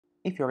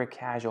If you're a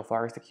casual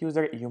Firestick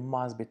user, you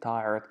must be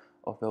tired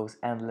of those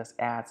endless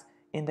ads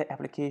in the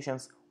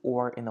applications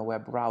or in a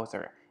web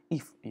browser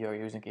if you're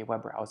using a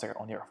web browser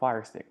on your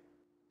Firestick.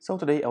 So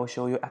today I'll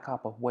show you a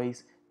couple of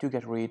ways to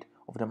get rid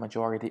of the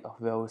majority of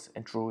those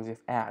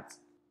intrusive ads.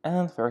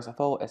 And first of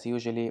all, as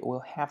usually, we'll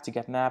have to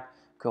get an app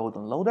called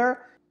Downloader.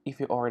 If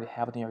you already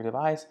have it on your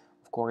device,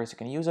 of course you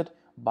can use it,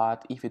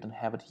 but if you don't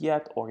have it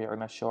yet or you're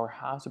not sure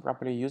how to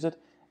properly use it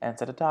and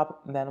set it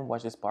up, then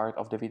watch this part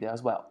of the video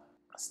as well.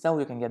 So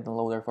you can get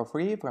Downloader for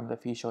free from the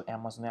official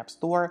Amazon App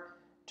Store.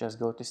 Just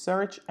go to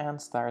search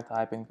and start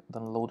typing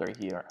Downloader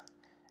here.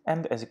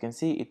 And as you can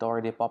see, it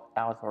already popped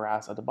out for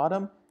us at the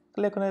bottom.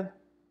 Click on it.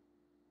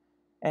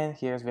 And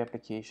here's the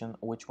application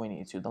which we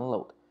need to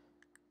download.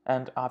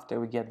 And after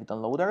we get the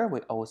downloader, we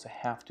also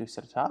have to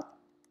set it up.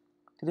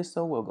 To do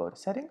so, we'll go to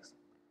settings.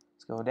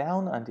 Let's go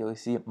down until you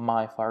see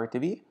My Fire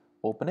TV.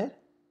 Open it.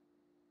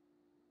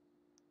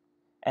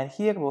 And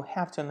here we'll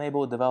have to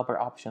enable developer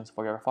options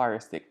for your Fire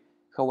Stick.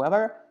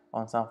 However,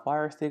 on some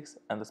Fire Sticks,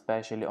 and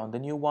especially on the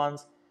new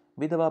ones,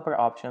 the developer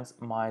options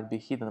might be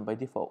hidden by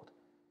default.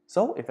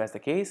 So if that's the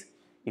case,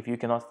 if you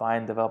cannot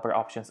find developer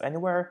options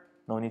anywhere,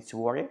 no need to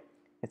worry.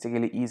 It's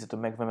really easy to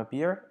make them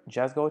appear.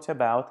 Just go to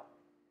About,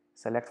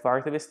 select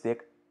Fire TV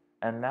Stick,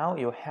 and now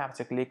you have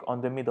to click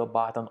on the middle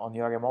button on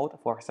your remote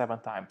for 7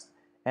 times,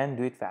 and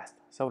do it fast.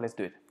 So let's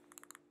do it.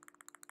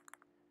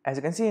 As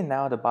you can see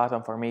now, the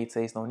button for me it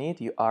says no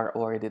need, you are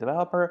already a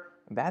developer.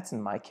 That's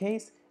in my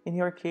case. In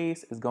your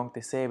case, it's going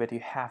to say that you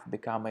have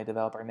become a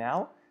developer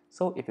now.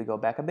 So if you go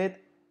back a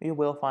bit, you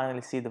will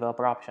finally see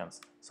developer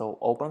options. So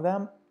open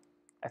them.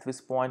 At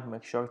this point,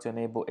 make sure to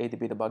enable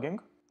ADB debugging.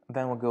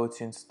 Then we'll go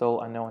to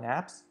install unknown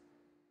apps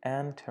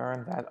and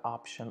turn that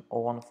option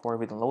on for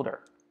the downloader.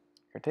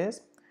 Here it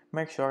is.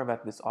 Make sure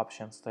that this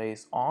option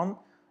stays on,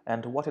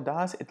 and what it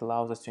does, it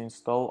allows us to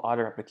install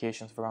other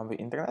applications from the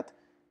internet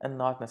and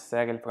not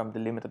necessarily from the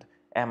limited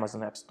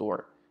Amazon App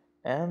Store.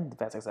 And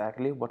that's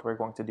exactly what we're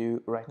going to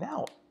do right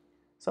now.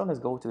 So let's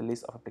go to the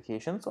list of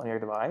applications on your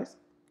device.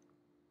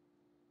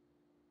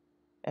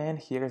 And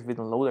here's the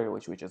downloader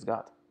which we just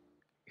got.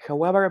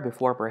 However,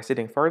 before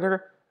proceeding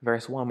further,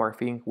 there's one more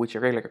thing which I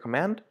really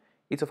recommend.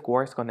 It's of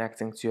course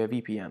connecting to a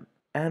VPN.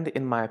 And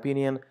in my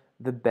opinion,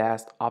 the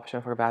best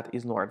option for that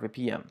is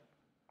NordVPN.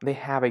 They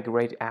have a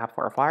great app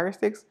for Fire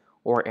Sticks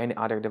or any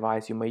other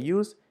device you may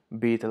use,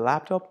 be it a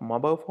laptop,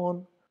 mobile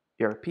phone,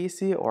 your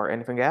PC or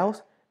anything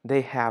else.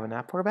 They have an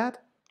app for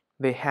that.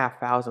 They have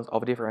thousands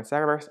of different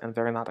servers and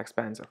they're not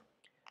expensive.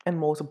 And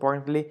most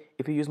importantly,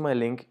 if you use my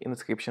link in the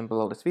description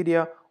below this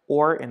video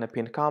or in a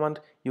pinned comment,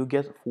 you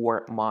get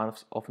 4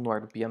 months of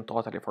NordVPN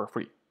totally for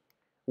free,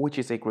 which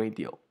is a great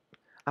deal.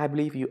 I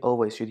believe you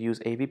always should use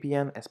a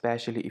VPN,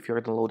 especially if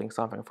you're downloading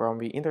something from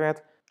the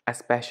internet,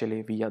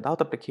 especially via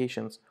adult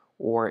applications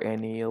or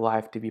any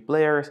live TV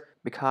players,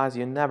 because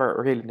you never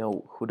really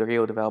know who the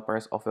real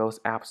developers of those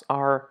apps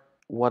are,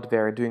 what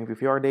they're doing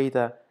with your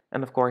data,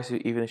 and of course you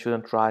even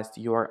shouldn't trust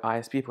your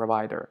ISP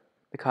provider,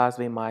 because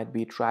they might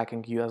be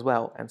tracking you as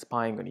well and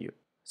spying on you.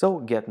 So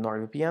get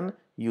NordVPN,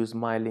 use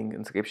my link in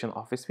the description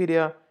of this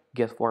video,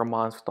 get 4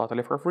 months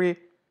totally for free,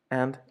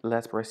 and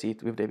let's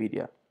proceed with the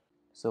video.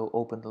 So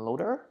open the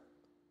loader,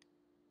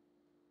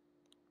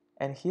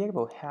 and here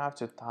we'll have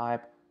to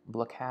type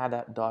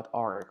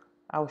blockada.org.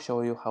 I'll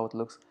show you how it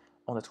looks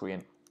on the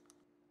screen.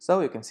 So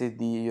you can see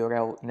the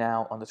URL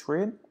now on the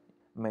screen.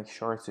 Make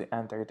sure to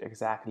enter it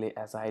exactly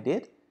as I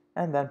did,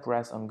 and then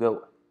press on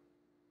go.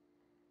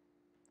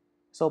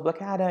 So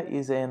Blockada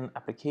is an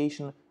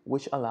application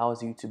which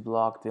allows you to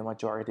block the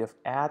majority of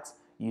ads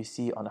you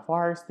see on a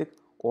Fire Stick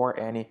or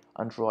any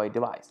Android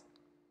device.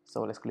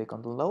 So let's click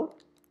on download.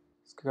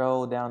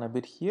 Scroll down a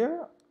bit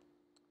here,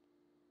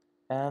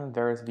 and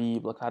there's the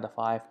Blockada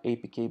 5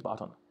 APK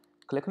button.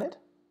 Click on it,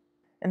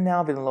 and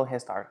now the download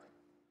has started.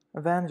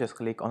 Then just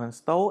click on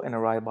install in the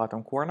right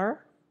bottom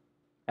corner,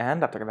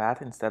 and after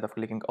that, instead of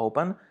clicking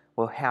open,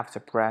 we'll have to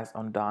press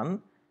on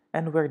done,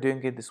 and we're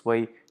doing it this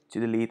way to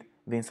delete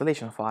the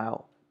installation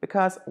file,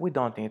 because we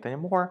don't need it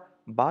anymore,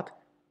 but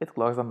it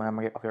clogs the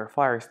memory of your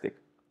Fire Stick.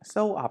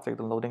 So after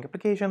downloading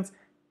applications,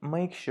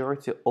 make sure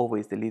to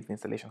always delete the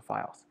installation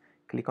files.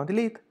 Click on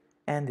delete,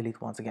 and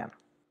delete once again.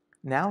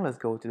 Now let's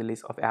go to the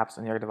list of apps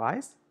on your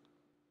device,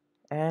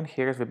 and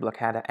here's the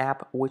Blockada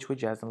app which we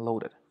just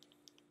downloaded.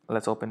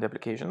 Let's open the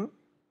application,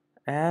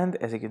 and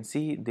as you can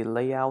see, the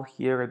layout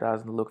here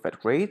doesn't look that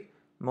great,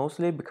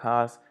 mostly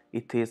because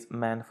it is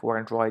meant for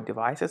Android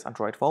devices,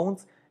 Android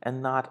phones,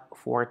 and not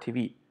for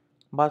TV.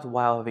 But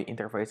while the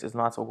interface is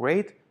not so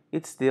great,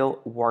 it still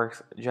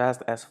works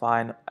just as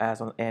fine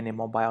as on any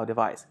mobile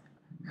device.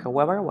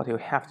 However, what you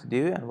have to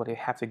do and what you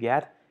have to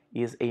get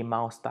is a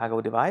mouse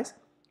toggle mouse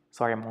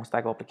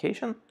toggle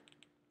application.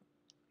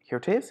 Here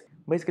it is.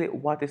 Basically,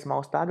 what is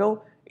mouse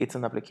toggle? It's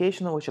an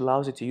application which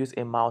allows you to use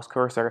a mouse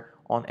cursor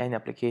on any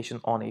application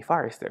on a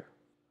Fire Stick.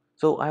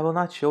 So I will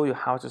not show you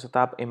how to set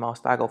up a mouse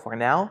toggle for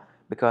now,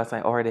 because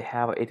I already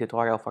have a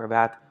tutorial for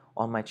that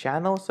on my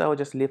channel, so I'll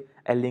just leave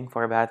a link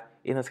for that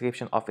in the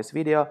description of this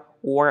video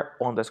or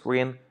on the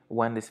screen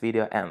when this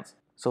video ends.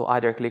 So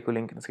either click the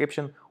link in the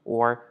description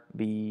or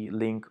the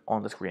link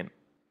on the screen.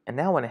 And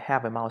now when I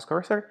have a mouse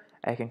cursor,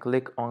 I can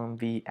click on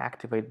the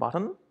activate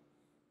button.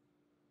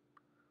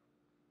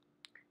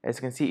 As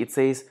you can see, it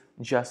says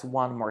just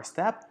one more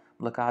step.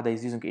 Blockada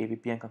is using a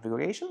VPN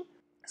configuration.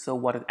 So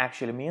what it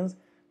actually means,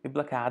 the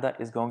Blockada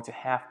is going to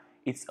have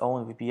its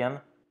own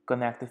VPN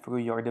connected through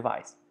your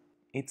device.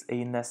 It's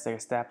a necessary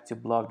step to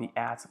block the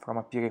ads from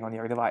appearing on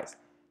your device.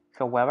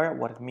 However,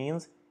 what it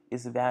means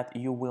is that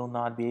you will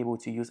not be able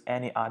to use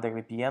any other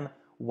VPN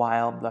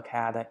while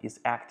Blockada is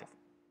active.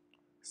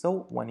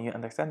 So when you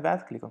understand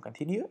that, click on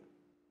continue.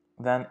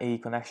 Then a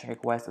connection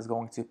request is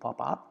going to pop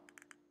up.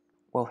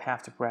 We'll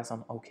have to press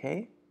on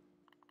OK.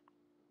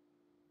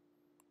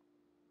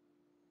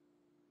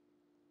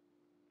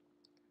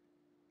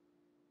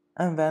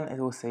 And then it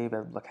will say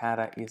that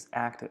Blockada is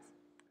active.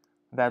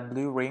 That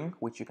blue ring,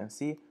 which you can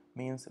see,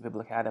 means the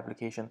Blockada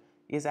application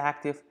is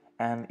active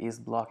and is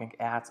blocking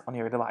ads on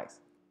your device.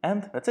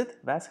 And that's it.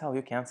 That's how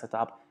you can set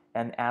up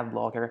an ad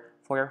blocker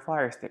for your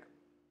Firestick.